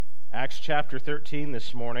Acts chapter 13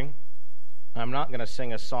 this morning. I'm not going to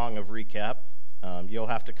sing a song of recap. You'll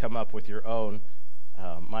have to come up with your own.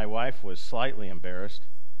 My wife was slightly embarrassed.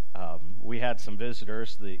 We had some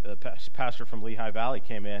visitors. The pastor from Lehigh Valley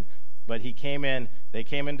came in, but they came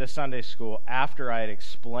into Sunday school after I had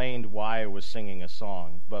explained why I was singing a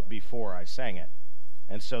song, but before I sang it.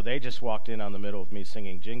 And so they just walked in on the middle of me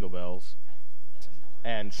singing Jingle Bells.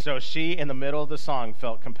 And so she, in the middle of the song,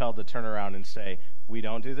 felt compelled to turn around and say, "We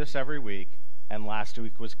don't do this every week, and last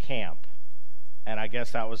week was camp." And I guess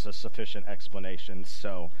that was a sufficient explanation.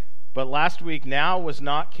 But last week now was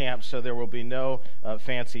not camp, so there will be no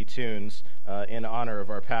fancy tunes in honor of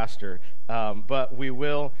our pastor. But we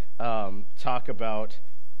will talk about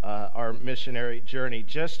our missionary journey.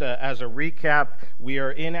 Just as a recap, we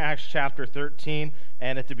are in Acts chapter 13,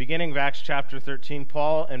 and at the beginning of Acts chapter 13,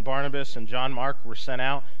 Paul and Barnabas and John Mark were sent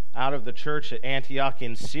out of the church at Antioch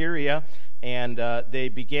in Syria, and they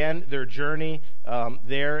began their journey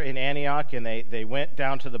there in Antioch, and they went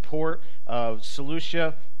down to the port of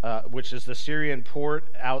Seleucia, which is the Syrian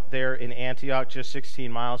port out there in Antioch, just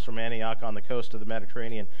 16 miles from Antioch on the coast of the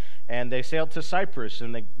Mediterranean. And they sailed to Cyprus,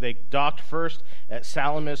 and they docked first at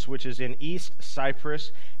Salamis, which is in East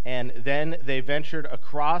Cyprus, and then they ventured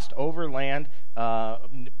across overland,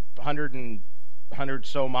 100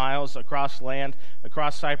 so miles across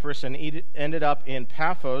Cyprus, and ended up in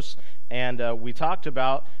Paphos. And we talked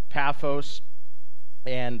about Paphos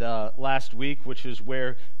and last week, which is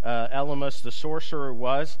where Elymas the sorcerer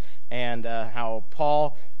was, and how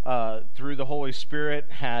Paul, through the Holy Spirit,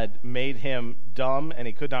 had made him dumb and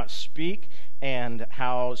he could not speak, and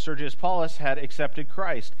how Sergius Paulus had accepted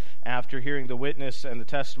Christ after hearing the witness and the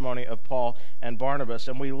testimony of Paul and Barnabas.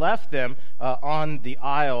 And we left them on the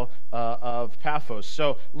Isle of Paphos.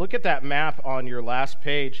 So look at that map on your last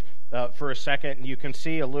page for a second, and you can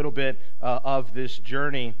see a little bit of this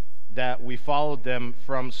journey that we followed them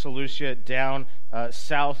from Seleucia down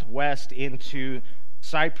southwest into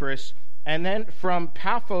Cyprus. And then from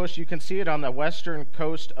Paphos, you can see it on the western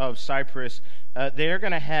coast of Cyprus. They're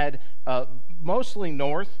going to head mostly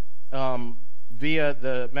north via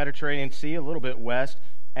the Mediterranean Sea, a little bit west,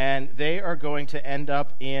 and they are going to end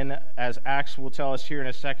up in, as Acts will tell us here in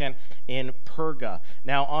a second, in Perga.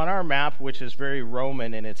 Now, on our map, which is very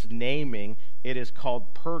Roman in its naming, it is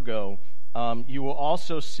called Pergo. You will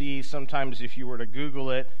also see, sometimes if you were to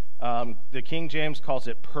Google it, the King James calls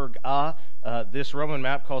it Perga. This Roman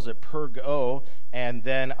map calls it Pergo, and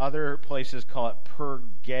then other places call it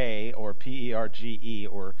Perge, or P-E-R-G-E,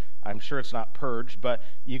 or I'm sure it's not purge, but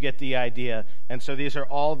you get the idea. And so these are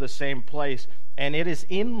all the same place. And it is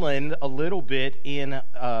inland a little bit in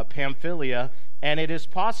Pamphylia, and it is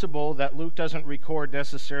possible that Luke doesn't record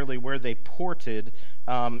necessarily where they ported.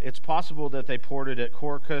 It's possible that they ported at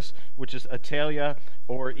Corycus, which is Italia,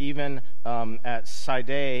 or even at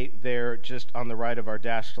Sidea, there just on the right of our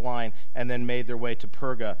dashed line, and then made their way to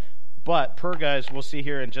Perga. But Perga, as we'll see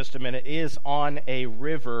here in just a minute, is on a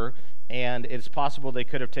river, and it's possible they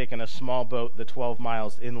could have taken a small boat the 12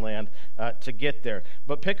 miles inland to get there.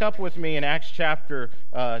 But pick up with me in Acts chapter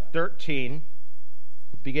 13,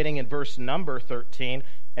 beginning in verse number 13,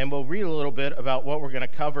 and we'll read a little bit about what we're going to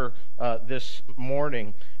cover this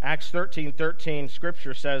morning. Acts 13:13,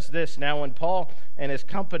 Scripture says this: "Now when Paul and his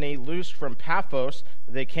company loosed from Paphos,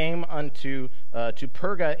 they came to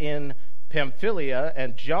Perga in Pamphylia,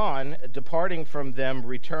 and John, departing from them,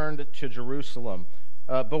 returned to Jerusalem.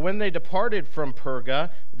 But when they departed from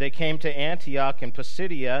Perga, they came to Antioch in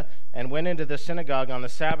Pisidia, and went into the synagogue on the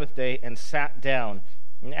Sabbath day and sat down.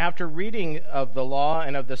 And after reading of the law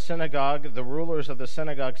and of the synagogue, the rulers of the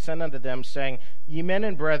synagogue sent unto them, saying, Ye men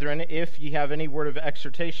and brethren, if ye have any word of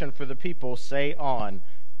exhortation for the people, say on.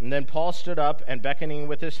 And then Paul stood up, and beckoning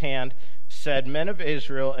with his hand, said, Men of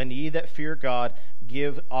Israel, and ye that fear God,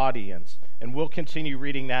 give audience." And we'll continue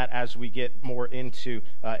reading that as we get more into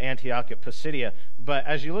Antioch at Pisidia. But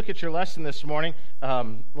as you look at your lesson this morning,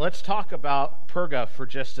 let's talk about Perga for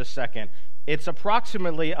just a second. It's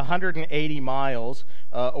approximately 180 miles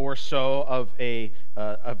or so of a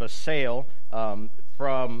sail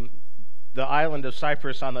from the island of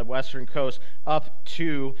Cyprus on the western coast up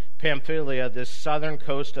to Pamphylia, this southern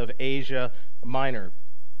coast of Asia Minor.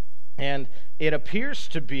 And it appears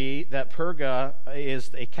to be that Perga is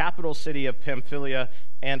a capital city of Pamphylia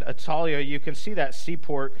and Italia. You can see that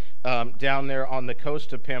seaport down there on the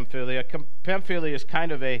coast of Pamphylia. Pamphylia is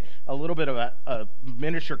kind of a little bit of a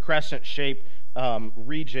miniature crescent-shaped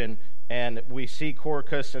region, and we see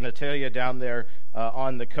Corycus and Italia down there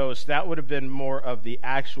on the coast. That would have been more of the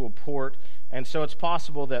actual port, and so it's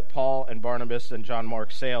possible that Paul and Barnabas and John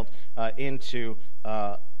Mark sailed into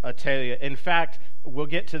Italia. In fact, we'll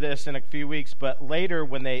get to this in a few weeks, but later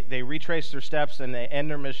when they retrace their steps and they end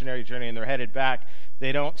their missionary journey and they're headed back,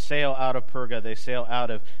 they don't sail out of Perga, they sail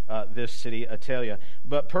out of this city, Attalia.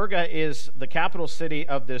 But Perga is the capital city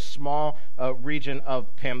of this small region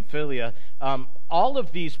of Pamphylia. All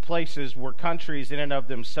of these places were countries in and of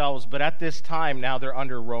themselves, but at this time now they're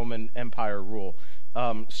under Roman Empire rule.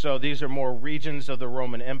 So these are more regions of the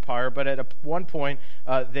Roman Empire, but at one point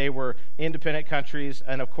they were independent countries,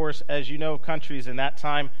 and of course, as you know, countries in that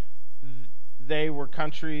time, they were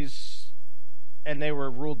countries and they were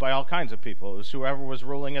ruled by all kinds of people. It was whoever was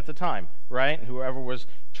ruling at the time, right? Whoever was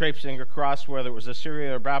traipsing across, whether it was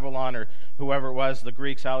Assyria or Babylon or whoever it was, the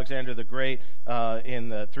Greeks, Alexander the Great in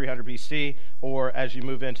the 300 BC, or as you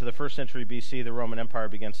move into the 1st century BC, the Roman Empire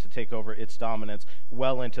begins to take over its dominance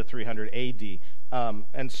well into 300 AD.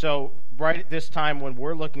 And so right at this time when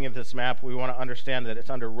we're looking at this map, we want to understand that it's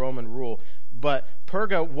under Roman rule. But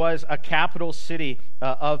Perga was a capital city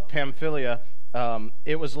of Pamphylia.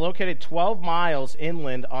 It was located 12 miles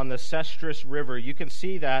inland on the Sestris River. You can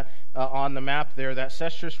see that on the map there. That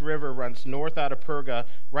Sestris River runs north out of Perga,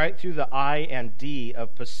 right through the I and D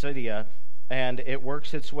of Pisidia, and it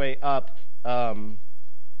works its way up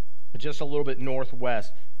just a little bit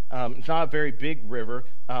northwest. It's not a very big river,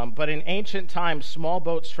 but in ancient times, small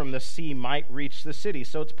boats from the sea might reach the city.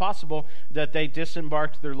 So it's possible that they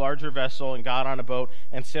disembarked their larger vessel and got on a boat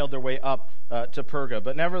and sailed their way up to Perga.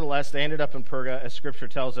 But nevertheless, they ended up in Perga, as Scripture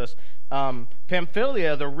tells us.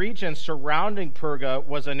 Pamphylia, the region surrounding Perga,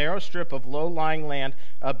 was a narrow strip of low-lying land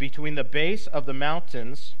between the base of the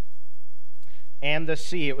mountains and the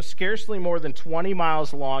sea. It was scarcely more than 20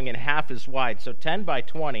 miles long and half as wide, so 10 by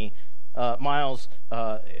 20 miles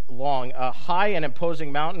long. A high and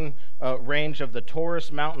imposing mountain range of the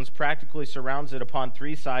Taurus Mountains practically surrounds it upon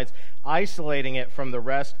three sides, isolating it from the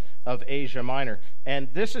rest of Asia Minor. And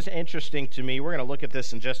this is interesting to me. We're going to look at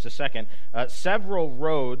this in just a second. Several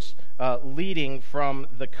roads leading from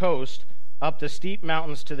the coast up the steep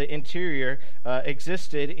mountains to the interior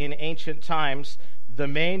existed in ancient times, the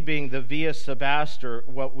main being the Via Sebasta, or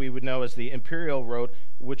what we would know as the Imperial Road,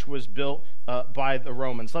 which was built by the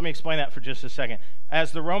Romans. Let me explain that for just a second.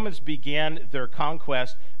 As the Romans began their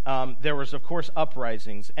conquest, there was, of course,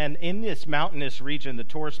 uprisings. And in this mountainous region, the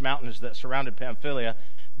Taurus Mountains that surrounded Pamphylia,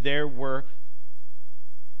 there were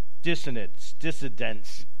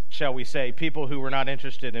dissidents, shall we say, people who were not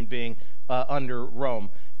interested in being under Rome.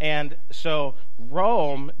 And so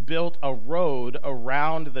Rome built a road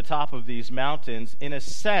around the top of these mountains, in a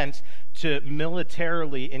sense, to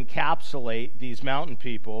militarily encapsulate these mountain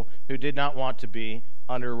people who did not want to be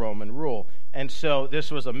under Roman rule. And so this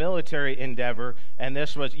was a military endeavor, and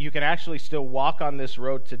you can actually still walk on this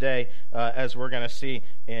road today, as we're going to see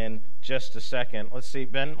in just a second. Let's see,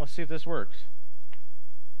 Ben, let's see if this works.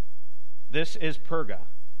 This is Perga.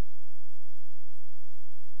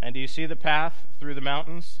 And do you see the path through the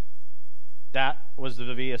mountains? That was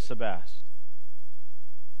the Via Sebasta.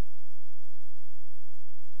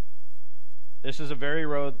 This is a very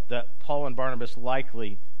road that Paul and Barnabas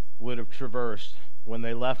likely would have traversed when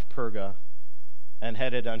they left Perga and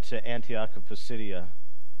headed unto Antioch of Pisidia.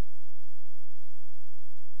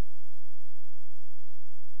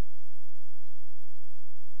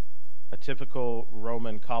 A typical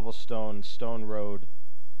Roman cobblestone stone road.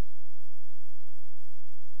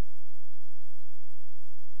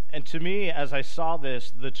 And to me, as I saw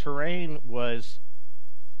this, the terrain was,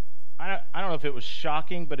 I don't know if it was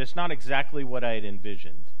shocking, but it's not exactly what I had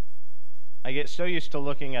envisioned. I get so used to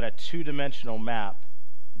looking at a two-dimensional map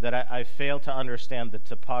that I fail to understand the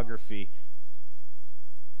topography.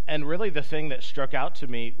 And really the thing that struck out to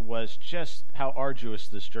me was just how arduous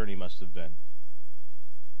this journey must have been,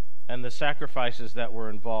 and the sacrifices that were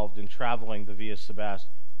involved in traveling the Via Sebasta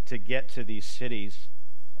to get to these cities.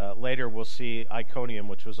 Later we'll see Iconium,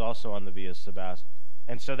 which was also on the Via Sebasta.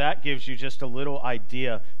 And so that gives you just a little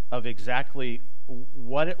idea of exactly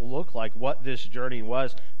what it looked like, what this journey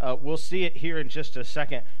was. We'll see it here in just a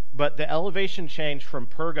second. But the elevation change from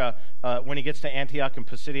Perga when he gets to Antioch and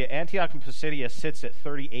Pisidia. Antioch and Pisidia sits at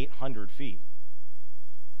 3,800 feet.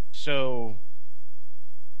 So,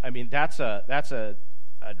 I mean, that's a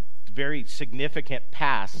very significant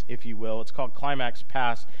pass, if you will. It's called Climax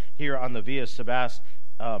Pass here on the Via Sebasta.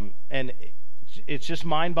 And it's just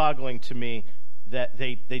mind-boggling to me that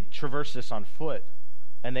they traversed this on foot,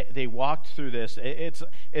 and they walked through this.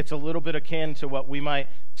 It's a little bit akin to what we might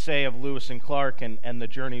say of Lewis and Clark and the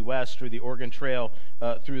journey west through the Oregon Trail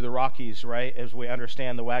through the Rockies, right, as we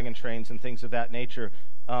understand the wagon trains and things of that nature.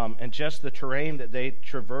 And just the terrain that they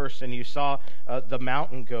traversed, and you saw the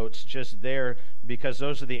mountain goats just there, because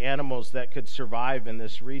those are the animals that could survive in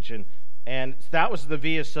this region. And that was the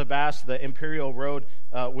Via Sabas, the imperial road,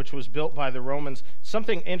 which was built by the Romans.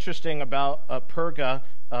 Something interesting about Perga,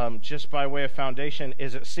 just by way of foundation,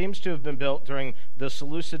 is it seems to have been built during the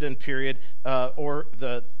Seleucidan period or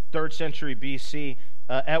the 3rd century BC.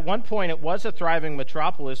 At one point, it was a thriving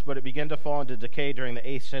metropolis, but it began to fall into decay during the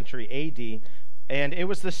 8th century AD. And it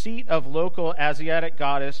was the seat of local Asiatic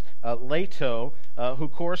goddess Leto, who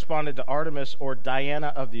corresponded to Artemis or Diana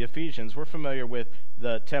of the Ephesians. We're familiar with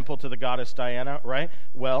the temple to the goddess Diana, right?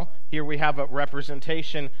 Well, here we have a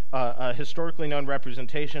representation, a historically known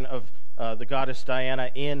representation of the goddess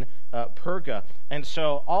Diana in Perga. And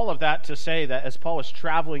so all of that to say that as Paul was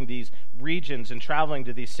traveling these regions and traveling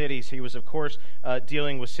to these cities, he was, of course,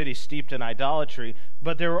 dealing with cities steeped in idolatry.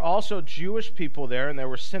 But there were also Jewish people there, and there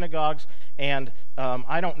were synagogues. And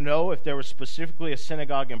I don't know if there was specifically a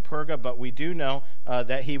synagogue in Perga, but we do know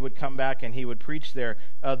that he would come back and he would preach there.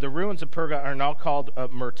 The ruins of Perga are now called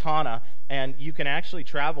Myrtana, and you can actually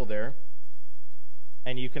travel there,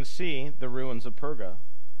 and you can see the ruins of Perga.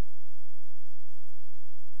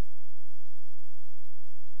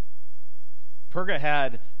 Perga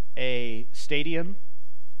had a stadium.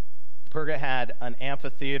 Perga had an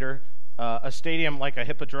amphitheater, a stadium like a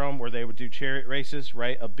hippodrome where they would do chariot races,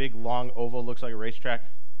 right? A big, long oval, looks like a racetrack.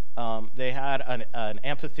 They had an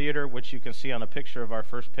amphitheater, which you can see on a picture of our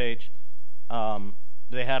first page.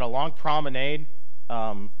 They had a long promenade,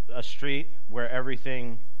 a street where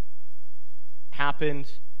everything happened.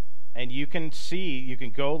 And you can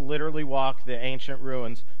go literally walk the ancient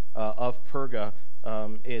ruins of Perga.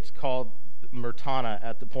 It's called Myrtana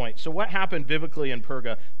at the point. So what happened biblically in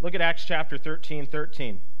Perga? Look at Acts chapter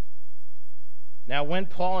 13:13. Now when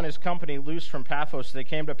Paul and his company loosed from Paphos, they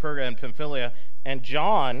came to Perga and Pamphylia, and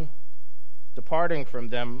John, departing from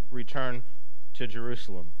them, returned to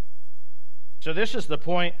Jerusalem. So this is the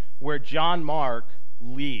point where John Mark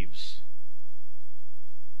leaves.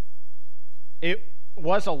 It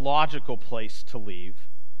was a logical place to leave,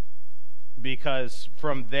 because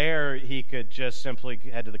from there he could just simply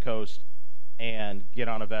head to the coast and get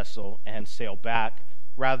on a vessel and sail back,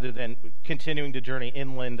 rather than continuing to journey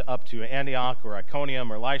inland up to Antioch or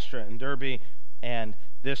Iconium or Lystra and Derbe. And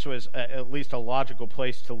this was at least a logical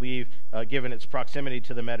place to leave, given its proximity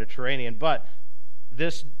to the Mediterranean. But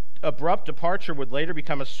this abrupt departure would later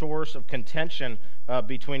become a source of contention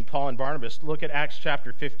between Paul and Barnabas. Look at Acts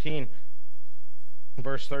chapter 15,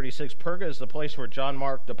 verse 36. Perga is the place where John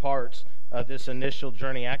Mark departs this initial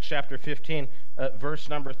journey. Acts chapter 15, verse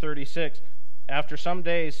number 36. After some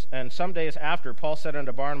days after, Paul said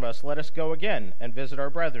unto Barnabas, let us go again and visit our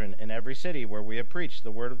brethren in every city where we have preached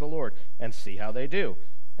the word of the Lord, and see how they do.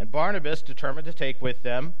 And Barnabas determined to take with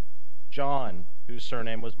them John, whose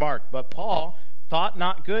surname was Mark. But Paul thought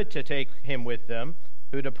not good to take him with them,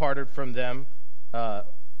 who departed from them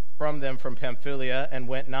from Pamphylia, and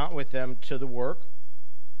went not with them to the work.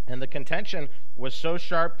 And the contention was so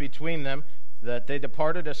sharp between them that they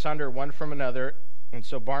departed asunder one from another. And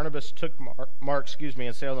so Barnabas took Mark,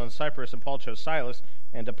 and sailed on Cyprus, and Paul chose Silas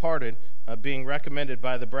and departed, being recommended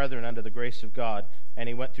by the brethren unto the grace of God. And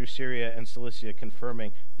he went through Syria and Cilicia,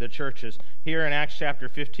 confirming the churches. Here in Acts chapter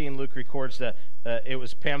 15, Luke records that it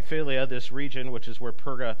was Pamphylia, this region, which is where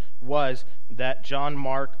Perga was, that John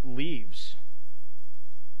Mark leaves.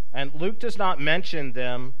 And Luke does not mention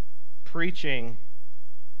them preaching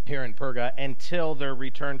here in Perga until their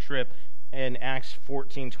return trip in Acts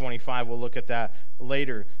 14:25. We'll look at that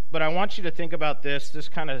later. But I want you to think about this. This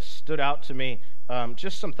kind of stood out to me.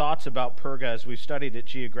 Just some thoughts about Perga as we've studied it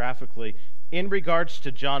geographically. In regards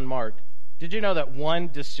to John Mark, did you know that one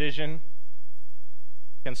decision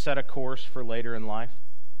can set a course for later in life?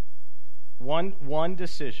 One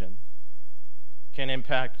decision can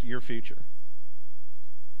impact your future.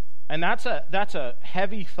 And that's a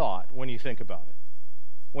heavy thought when you think about it.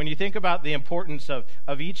 When you think about the importance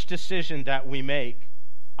of each decision that we make,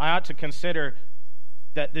 I ought to consider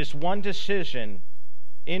that this one decision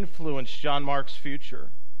influenced John Mark's future.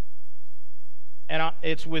 And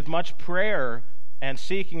it's with much prayer and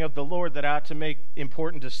seeking of the Lord that I ought to make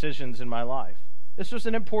important decisions in my life. This was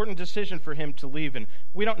an important decision for him to leave, and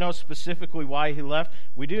we don't know specifically why he left.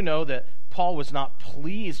 We do know that Paul was not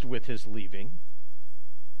pleased with his leaving.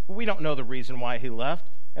 We don't know the reason why he left.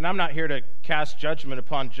 And I'm not here to cast judgment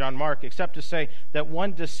upon John Mark, except to say that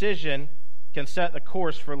one decision can set the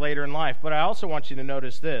course for later in life. But I also want you to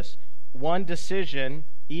notice this. One decision,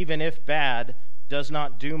 even if bad, does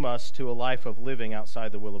not doom us to a life of living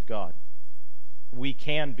outside the will of God. We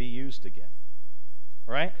can be used again.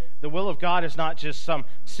 Right? The will of God is not just some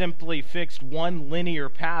simply fixed one linear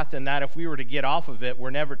path, and that if we were to get off of it, we're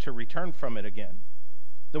never to return from it again.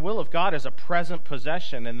 The will of God is a present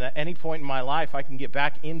possession, and at any point in my life, I can get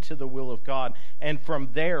back into the will of God, and from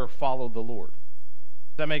there, follow the Lord.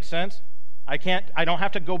 Does that make sense? I don't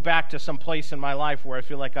have to go back to some place in my life where I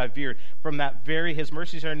feel like I've veered. From that his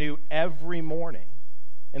mercies are new every morning.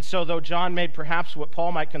 And so though John made perhaps what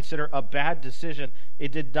Paul might consider a bad decision,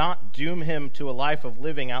 it did not doom him to a life of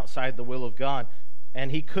living outside the will of God.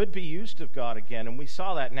 And he could be used of God again. And we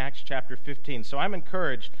saw that in Acts chapter 15. So I'm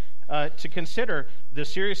encouraged to consider the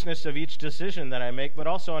seriousness of each decision that I make, but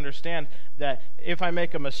also understand that if I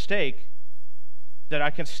make a mistake, that I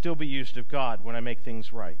can still be used of God when I make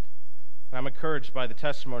things right. And I'm encouraged by the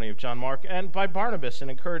testimony of John Mark and by Barnabas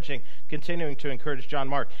in continuing to encourage John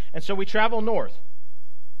Mark. And so we travel north.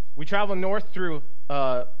 We travel north through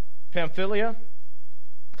Pamphylia,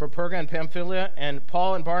 from Perga and Pamphylia, and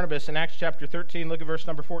Paul and Barnabas in Acts chapter 13, look at verse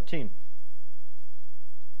number 14.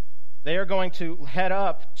 They are going to head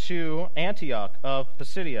up to Antioch of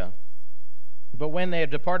Pisidia. But when they had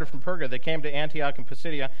departed from Perga, they came to Antioch and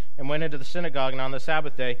Pisidia and went into the synagogue and on the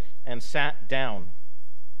Sabbath day and sat down.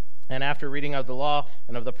 And after reading of the law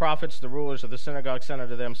and of the prophets, the rulers of the synagogue sent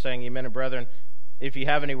unto them, saying, Ye men and brethren, if you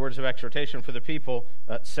have any words of exhortation for the people,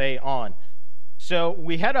 say on. So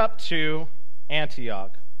we head up to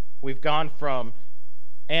Antioch. We've gone from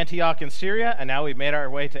Antioch in Syria, and now we've made our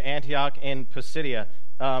way to Antioch in Pisidia.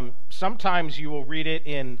 Sometimes you will read it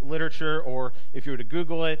in literature, or if you were to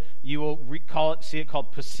Google it, you will see it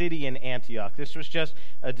called Pisidian Antioch. This was just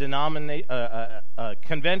a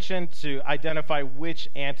convention to identify which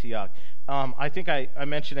Antioch. I think I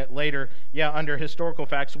mentioned it later. Yeah, under historical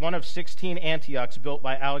facts, one of 16 Antiochs built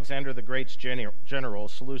by Alexander the Great's general,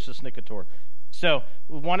 Seleucus Nicator. So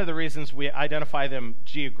one of the reasons we identify them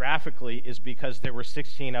geographically is because there were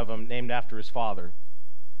 16 of them named after his father.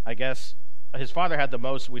 I guess his father had the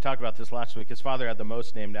most. We talked about this last week. His father had the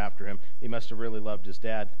most named after him. He must have really loved his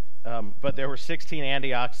dad. But there were 16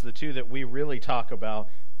 Antiochs. The two that we really talk about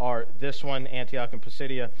are this one, Antioch in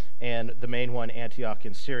Pisidia, and the main one, Antioch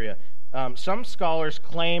in Syria. Some scholars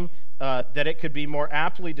claim that it could be more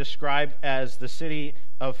aptly described as the city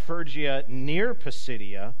of Phrygia near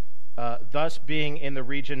Pisidia, thus being in the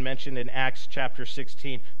region mentioned in Acts chapter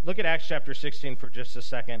 16. Look at Acts chapter 16 for just a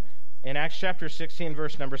second. In Acts chapter 16,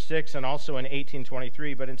 verse number 6, and also in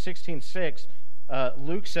 18:23, but in 16:6,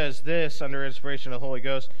 Luke says this under inspiration of the Holy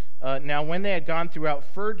Ghost, Now when they had gone throughout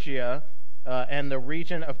Phrygia and the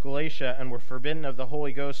region of Galatia and were forbidden of the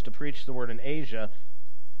Holy Ghost to preach the word in Asia,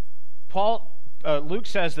 Luke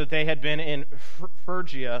says that they had been in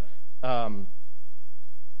Phrygia, and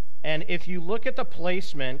if you look at the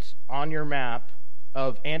placement on your map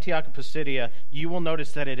of Antioch and Pisidia, you will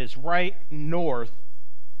notice that it is right north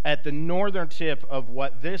at the northern tip of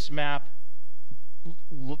what this map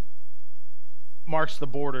marks the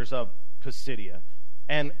borders of Pisidia.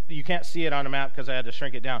 And you can't see it on a map because I had to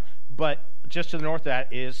shrink it down, but just to the north of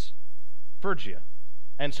that is Phrygia.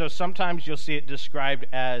 And so sometimes you'll see it described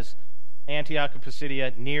as Antioch of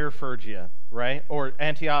Pisidia near Phrygia, right? Or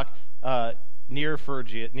Antioch near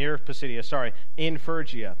Pisidia, in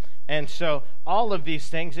Phrygia. And so all of these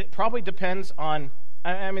things, it probably depends on,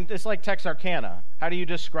 it's like Texarkana. How do you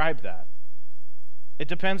describe that? It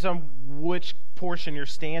depends on which portion you're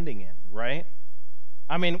standing in, right?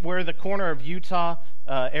 Where the corner of Utah,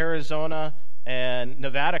 Arizona, and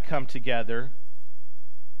Nevada come together,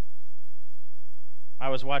 I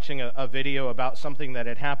was watching a video about something that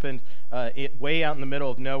had happened way out in the middle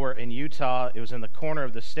of nowhere in Utah. It was in the corner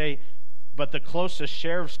of the state, but the closest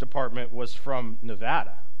sheriff's department was from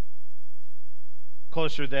Nevada,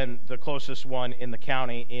 closer than the closest one in the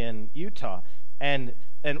county in Utah. And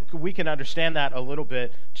we can understand that a little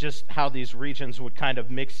bit, just how these regions would kind of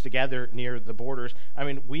mix together near the borders.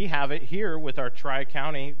 We have it here with our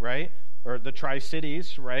Tri-County, right? Or the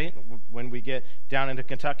Tri-Cities, right? When we get down into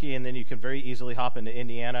Kentucky, and then you can very easily hop into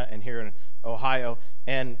Indiana and here in Ohio.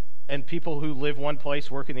 And people who live one place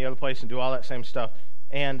work in the other place and do all that same stuff.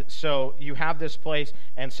 And so you have this place.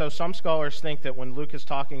 And so some scholars think that when Luke is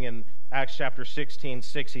talking in Acts chapter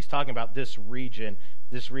 16:6, he's talking about this region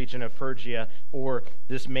of Phrygia, or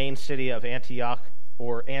this main city of Antioch,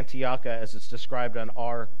 or Antiocha as it's described on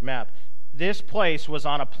our map. This place was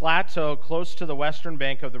on a plateau close to the western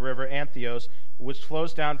bank of the river Antheos, which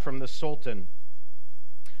flows down from the Sultan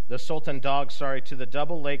Dog, to the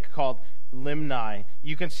double lake called Limni.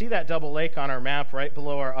 You can see that double lake on our map right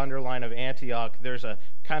below our underline of Antioch. There's a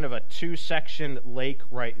kind of a two-section lake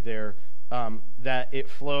right there that it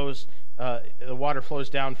flows. The water flows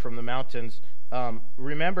down from the mountains.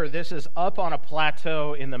 Remember, this is up on a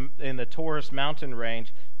plateau in the Taurus mountain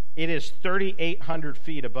range. It is 3,800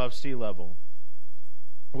 feet above sea level.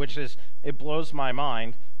 it blows my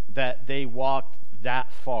mind that they walked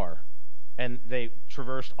that far and they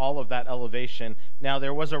traversed all of that elevation. Now,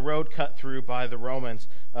 there was a road cut through by the Romans,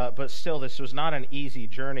 but still, this was not an easy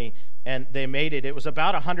journey, and they made it. It was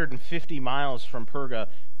about 150 miles from Perga,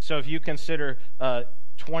 so if you consider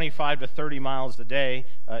 25 to 30 miles a day,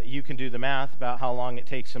 you can do the math about how long it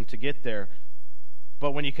takes them to get there.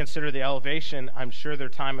 But when you consider the elevation, I'm sure their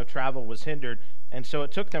time of travel was hindered, and so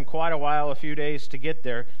it took them quite a while, a few days, to get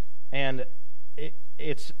there, and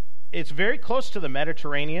it's very close to the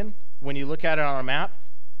Mediterranean when you look at it on a map,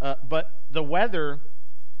 but the weather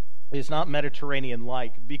is not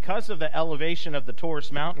Mediterranean-like. Because of the elevation of the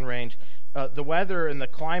Taurus mountain range, the weather and the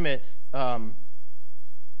climate,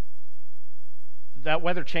 that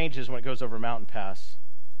weather changes when it goes over mountain pass.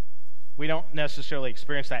 We don't necessarily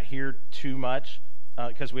experience that here too much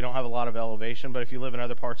because we don't have a lot of elevation, but if you live in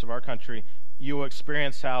other parts of our country, you will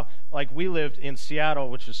experience how, like we lived in Seattle,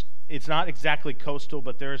 which is, it's not exactly coastal,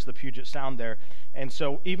 but there's the Puget Sound there. And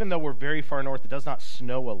so even though we're very far north, it does not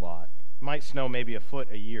snow a lot. It might snow maybe a foot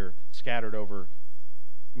a year, scattered over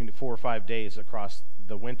 4 or 5 days across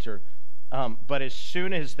the winter. But as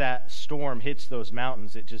soon as that storm hits those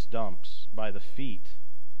mountains, it just dumps by the feet.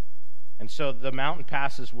 And so the mountain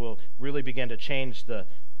passes will really begin to change the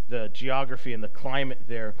geography and the climate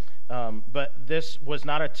there. But this was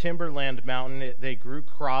not a timberland mountain. They grew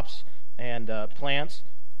crops and plants,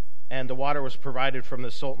 and the water was provided from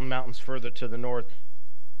the Sultan Mountains further to the north.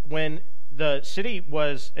 When the city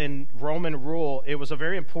was in Roman rule, it was a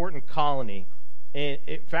very important colony.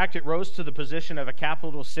 In fact, it rose to the position of a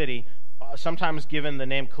capital city, sometimes given the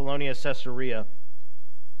name Colonia Caesarea.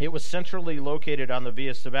 It was centrally located on the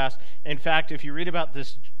Via Sabas. In fact, if you read about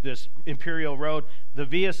this imperial road, the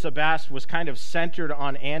Via Sabas was kind of centered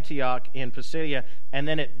on Antioch in Pisidia, and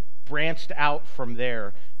then it branched out from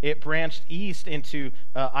there. It branched east into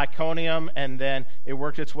Iconium, and then it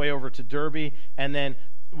worked its way over to Derbe, and then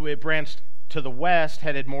it branched to the west,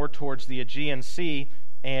 headed more towards the Aegean Sea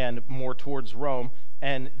and more towards Rome.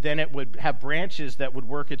 And then it would have branches that would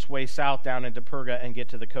work its way south down into Perga and get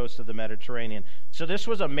to the coast of the Mediterranean. So this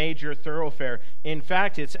was a major thoroughfare. In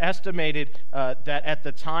fact, it's estimated that at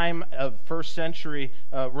the time of first century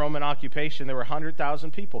Roman occupation, there were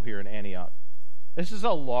 100,000 people here in Antioch. This is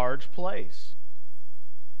a large place.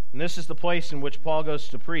 And this is the place in which Paul goes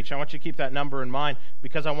to preach. I want you to keep that number in mind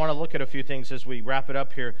because I want to look at a few things as we wrap it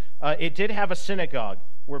up here. It did have a synagogue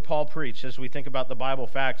where Paul preached as we think about the Bible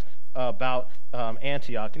facts about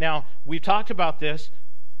Antioch. Now, we've talked about this.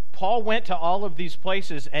 Paul went to all of these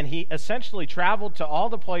places, and he essentially traveled to all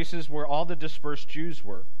the places where all the dispersed Jews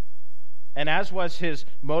were. And as was his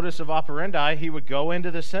modus of operandi, he would go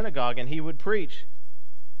into the synagogue and he would preach.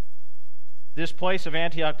 This place of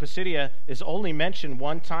Antioch Pisidia is only mentioned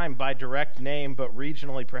one time by direct name, but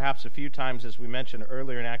regionally perhaps a few times, as we mentioned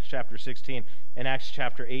earlier in Acts chapter 16 and Acts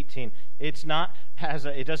chapter 18. It does not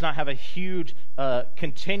have a huge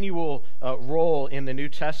continual role in the New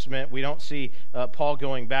Testament. We don't see Paul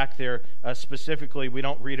going back there specifically. We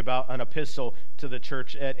don't read about an epistle to the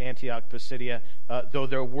church at Antioch Pisidia, though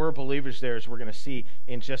there were believers there, as we're going to see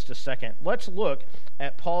in just a second. Let's look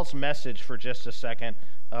at Paul's message for just a second.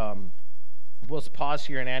 We'll pause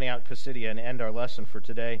here in Antioch Pisidia and end our lesson for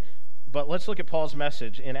today. But let's look at Paul's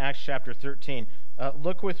message in Acts chapter 13.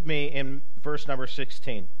 Look with me in verse number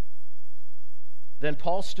 16. Then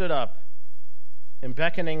Paul stood up and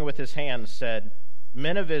beckoning with his hand said,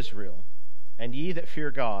 "Men of Israel, and ye that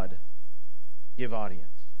fear God, give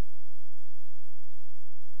audience."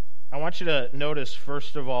 I want you to notice,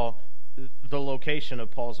 first of all, the location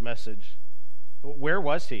of Paul's message. Where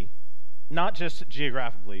was he? Not just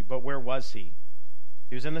geographically, but where was he?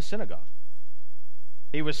 He was in the synagogue.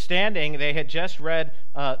 He was standing. They had just read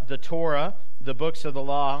the Torah, the books of the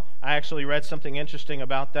law. I actually read something interesting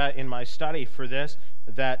about that in my study for this,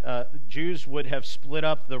 that Jews would have split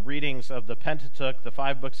up the readings of the Pentateuch, the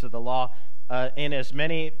 5 books of the law, in as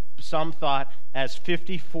many, some thought, as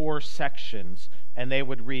 54 sections, and they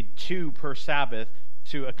would read 2 per Sabbath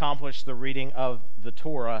to accomplish the reading of the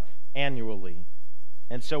Torah annually.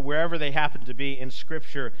 And so wherever they happened to be in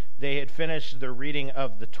Scripture, they had finished their reading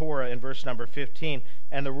of the Torah in verse number 15.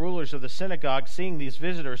 And the rulers of the synagogue, seeing these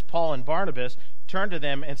visitors, Paul and Barnabas, turned to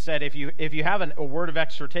them and said, if you have a word of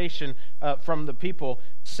exhortation from the people,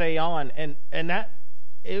 say on. And that,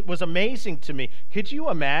 it was amazing to me. Could you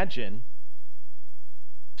imagine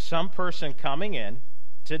some person coming in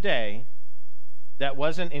today that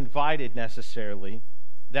wasn't invited necessarily,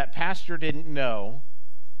 that pastor didn't know,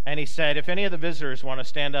 and he said, if any of the visitors want to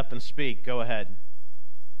stand up and speak, go ahead.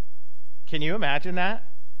 Can you imagine that?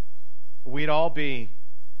 We'd all be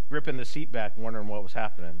gripping the seat back, wondering what was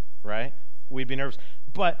happening, right? We'd be nervous.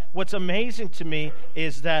 But what's amazing to me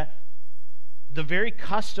is that the very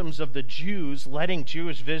customs of the Jews, letting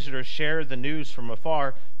Jewish visitors share the news from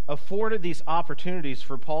afar, afforded these opportunities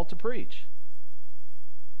for Paul to preach.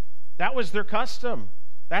 That was their custom.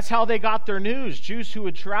 That's how they got their news. Jews who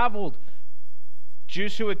had traveled,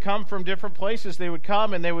 Jews who had come from different places, they would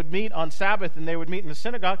come and they would meet on Sabbath and they would meet in the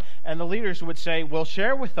synagogue, and the leaders would say, well,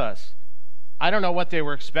 share with us. I don't know what they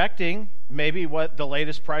were expecting. Maybe what the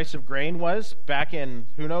latest price of grain was back in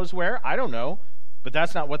who knows where. I don't know. But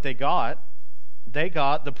that's not what they got. They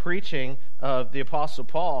got the preaching of the Apostle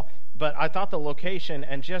Paul. But I thought the location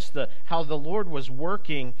and just how the Lord was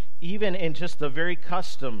working, even in just the very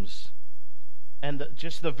customs and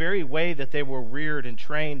just the very way that they were reared and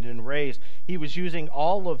trained and raised, he was using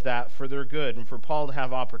all of that for their good and for Paul to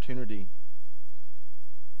have opportunity.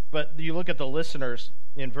 But you look at the listeners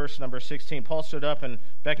in verse number 16. Paul stood up and,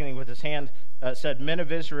 beckoning with his hand, said, Men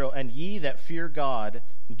of Israel, and ye that fear God,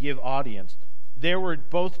 give audience. There were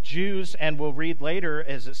both Jews, and we'll read later,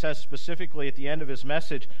 as it says specifically at the end of his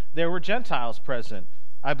message, there were Gentiles present.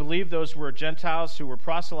 I believe those were Gentiles who were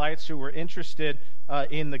proselytes, who were interested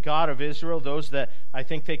in the God of Israel, those that I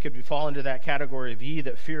think they could fall into that category of ye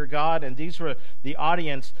that fear God, and these were the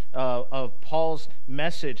audience of Paul's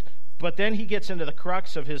message. But then he gets into the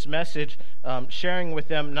crux of his message, sharing with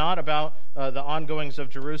them not about the ongoings of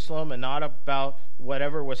Jerusalem and not about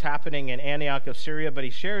whatever was happening in Antioch of Syria, but he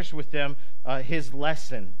shares with them his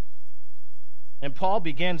lesson. And Paul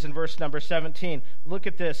begins in verse number 17. Look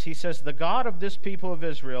at this. He says, The God of this people of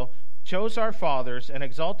Israel chose our fathers and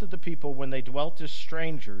exalted the people when they dwelt as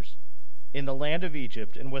strangers in the land of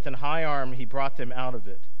Egypt, and with an high arm he brought them out of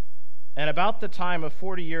it. And about the time of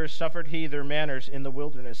 40 years suffered he their manners in the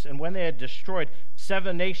wilderness. And when they had destroyed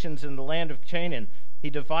 7 nations in the land of Canaan, he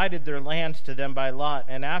divided their land to them by lot.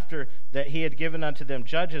 And after that he had given unto them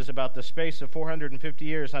judges about the space of 450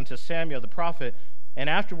 years unto Samuel the prophet. And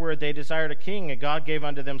afterward they desired a king, and God gave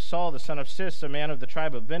unto them Saul the son of Cis, a man of the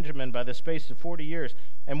tribe of Benjamin, by the space of 40 years.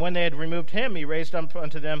 And when they had removed him, he raised up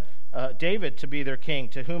unto them David to be their king,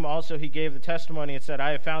 to whom also he gave the testimony, and said,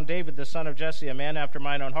 I have found David the son of Jesse, a man after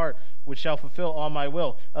mine own heart, which shall fulfill all my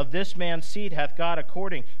will. Of this man's seed hath God,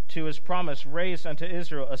 according to his promise, raised unto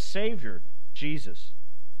Israel a Savior, Jesus.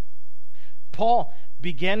 Paul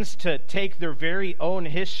begins to take their very own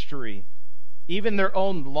history, even their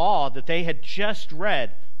own law that they had just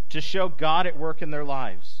read, to show God at work in their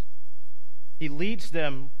lives. He leads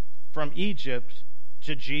them from Egypt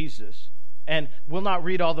to Jesus. And we'll not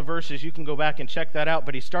read all the verses. You can go back and check that out.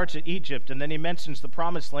 But he starts at Egypt, and then he mentions the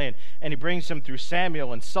promised land, and he brings them through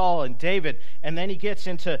Samuel and Saul and David. And then he gets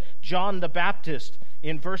into John the Baptist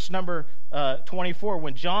in verse number 24,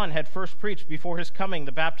 when John had first preached before his coming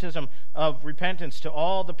the baptism of repentance to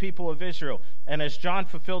all the people of Israel. And as John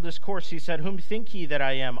fulfilled his course, he said, Whom think ye that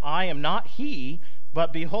I am? I am not he,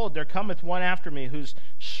 but behold, there cometh one after me, whose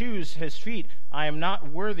shoes, his feet, I am not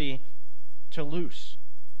worthy to loose.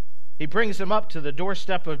 He brings them up to the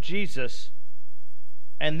doorstep of Jesus,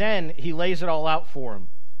 and then he lays it all out for them.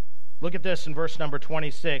 Look at this in verse number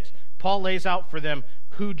 26. Paul lays out for them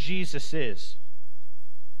who Jesus is.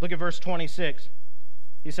 Look at verse 26.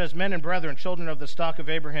 He says, Men and brethren, children of the stock of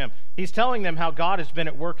Abraham. He's telling them how God has been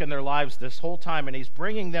at work in their lives this whole time, and he's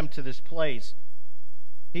bringing them to this place.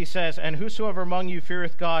 He says, And whosoever among you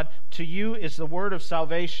feareth God, to you is the word of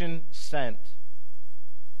salvation sent.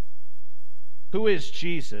 Who is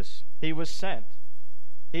Jesus? He was sent.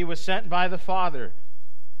 He was sent by the Father.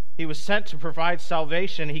 He was sent to provide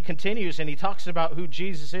salvation. He continues and he talks about who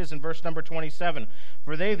Jesus is in verse number 27.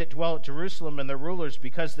 For they that dwell at Jerusalem and their rulers,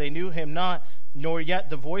 because they knew him not, nor yet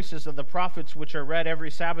the voices of the prophets which are read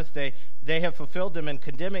every Sabbath day, they have fulfilled them in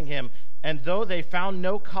condemning him. And though they found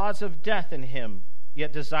no cause of death in him,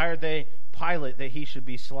 yet desired they Pilate that he should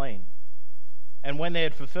be slain. And when they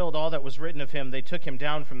had fulfilled all that was written of him, they took him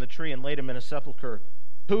down from the tree and laid him in a sepulchre.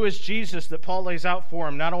 Who is Jesus that Paul lays out for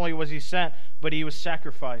him? Not only was he sent, but he was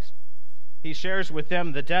sacrificed. He shares with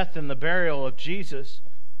them the death and the burial of Jesus.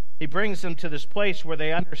 He brings them to this place where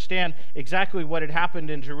they understand exactly what had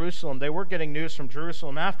happened in Jerusalem. They were getting news from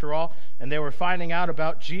Jerusalem after all, and they were finding out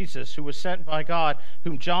about Jesus, who was sent by God,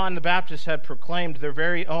 whom John the Baptist had proclaimed, their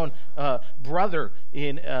very own brother,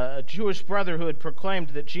 a Jewish brother who had proclaimed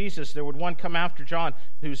that Jesus, there would one come after John,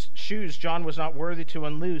 whose shoes John was not worthy to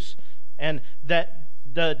unloose, and that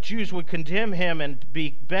the Jews would condemn him and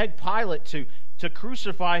beg Pilate to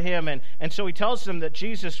crucify him. And so he tells them that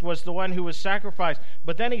Jesus was the one who was sacrificed.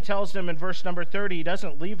 But then he tells them in verse number 30, he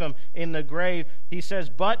doesn't leave him in the grave. He says,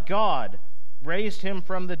 But God raised him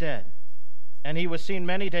from the dead. And he was seen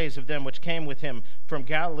many days of them which came with him from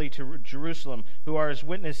Galilee to Jerusalem, who are his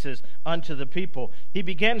witnesses unto the people. He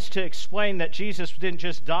begins to explain that Jesus didn't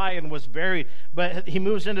just die and was buried, but he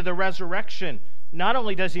moves into the resurrection. Not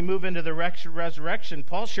only does he move into the resurrection,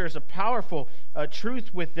 Paul shares a powerful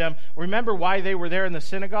truth with them. Remember why they were there in the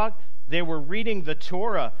synagogue? They were reading the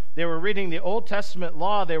Torah. They were reading the Old Testament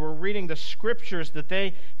law. They were reading the scriptures that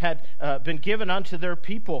they had been given unto their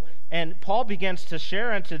people. And Paul begins to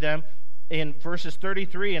share unto them in verses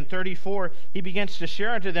 33 and 34, he begins to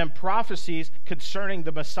share unto them prophecies concerning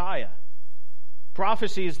the Messiah.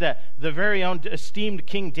 Prophecies that the very own esteemed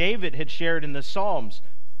King David had shared in the Psalms.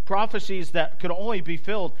 Prophecies that could only be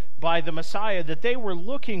filled by the Messiah that they were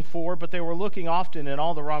looking for, but they were looking often in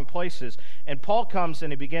all the wrong places. And Paul comes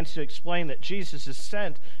and he begins to explain that Jesus is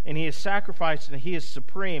sent and he is sacrificed and he is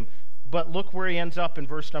supreme. But look where he ends up in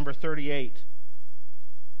verse number 38.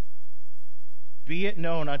 Be it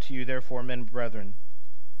known unto you, therefore, men and brethren,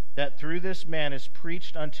 that through this man is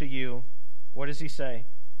preached unto you, what does he say?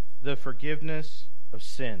 The forgiveness of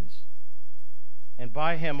sins. And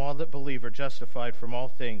by him all that believe are justified from all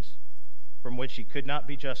things from which he could not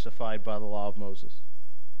be justified by the law of Moses.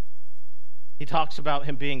 He talks about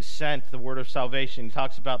him being sent, the word of salvation. He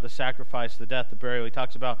talks about the sacrifice, the death, the burial. He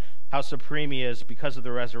talks about how supreme he is because of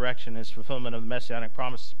the resurrection, his fulfillment of the messianic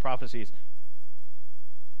prophecies.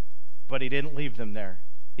 But he didn't leave them there.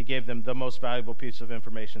 He gave them the most valuable piece of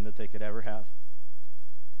information that they could ever have.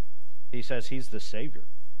 He says he's the Savior.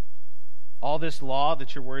 All this law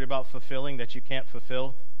that you're worried about fulfilling, that you can't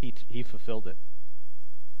fulfill, he fulfilled it.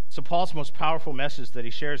 So Paul's most powerful message that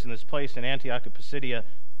he shares in this place in Antioch of Pisidia,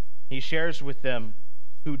 he shares with them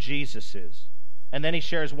who Jesus is. And then he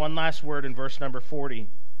shares one last word in verse number 40.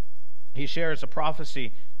 He shares a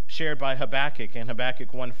prophecy shared by Habakkuk in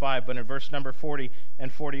Habakkuk 1:5, but in verse number 40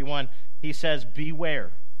 and 41, he says,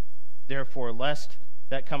 beware, therefore, lest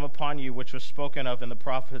that come upon you which was spoken of in the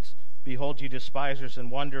prophets, behold, ye despisers,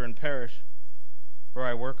 and wonder and perish. For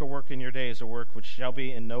I work a work in your days, a work which shall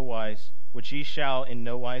be in no wise, which ye shall in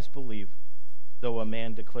no wise believe, though a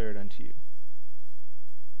man declare it unto you.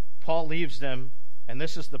 Paul leaves them, and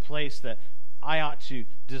this is the place that I ought to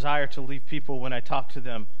desire to leave people when I talk to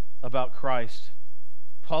them about Christ.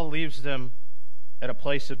 Paul leaves them at a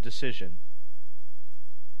place of decision.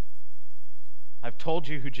 I've told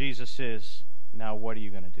you who Jesus is. Now what are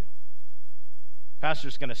you going to do?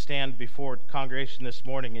 Pastor's going to stand before congregation this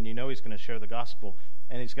morning, and you know he's going to share the gospel,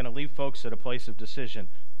 and he's going to leave folks at a place of decision.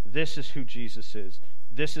 This is who Jesus is.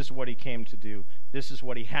 This is what he came to do. This is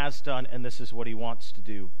what he has done, and this is what he wants to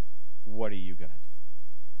do. What are you going to do?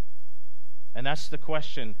 And that's the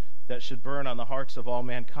question that should burn on the hearts of all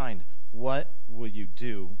mankind. What will you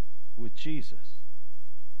do with Jesus?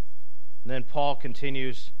 And then Paul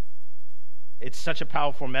continues. It's such a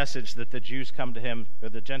powerful message that the Jews come to him, or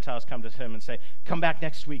the Gentiles come to him and say, come back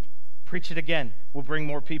next week, preach it again, we'll bring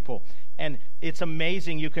more people. And it's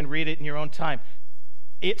amazing, you can read it in your own time.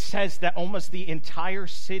 It says that almost the entire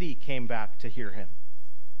city came back to hear him.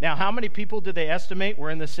 Now, how many people did they estimate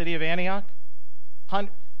were in the city of Antioch?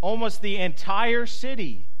 Almost the entire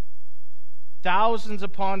city. Thousands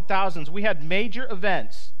upon thousands. We had major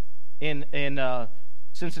events in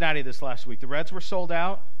Cincinnati this last week. The Reds were sold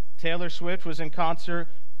out. Taylor Swift was in concert.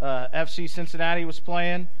 FC Cincinnati was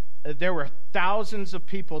playing. There were thousands of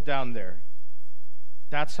people down there.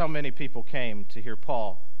 That's how many people came to hear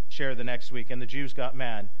Paul share the next week. And the Jews got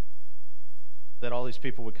mad that all these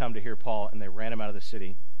people would come to hear Paul, and they ran him out of the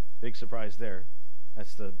city. Big surprise there.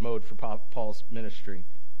 That's the mode for Paul's ministry.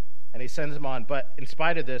 And he sends them on. But in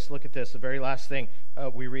spite of this, look at this, the very last thing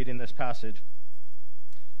we read in this passage.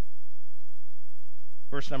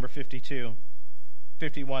 Verse number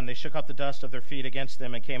 51, they shook off the dust of their feet against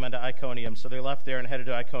them and came unto Iconium. So they left there and headed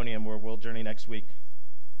to Iconium, where we'll journey next week.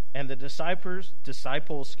 And the disciples,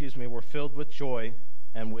 were filled with joy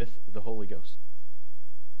and with the Holy Ghost.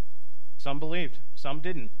 Some believed, some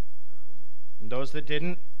didn't. And those that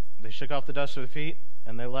didn't, they shook off the dust of their feet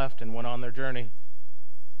and they left and went on their journey.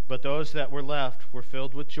 But those that were left were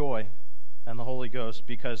filled with joy and the Holy Ghost,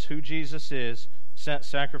 because who Jesus is, sent,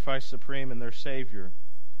 sacrifice supreme, and their Savior,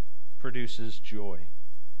 produces joy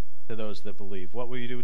to those that believe. What will you do?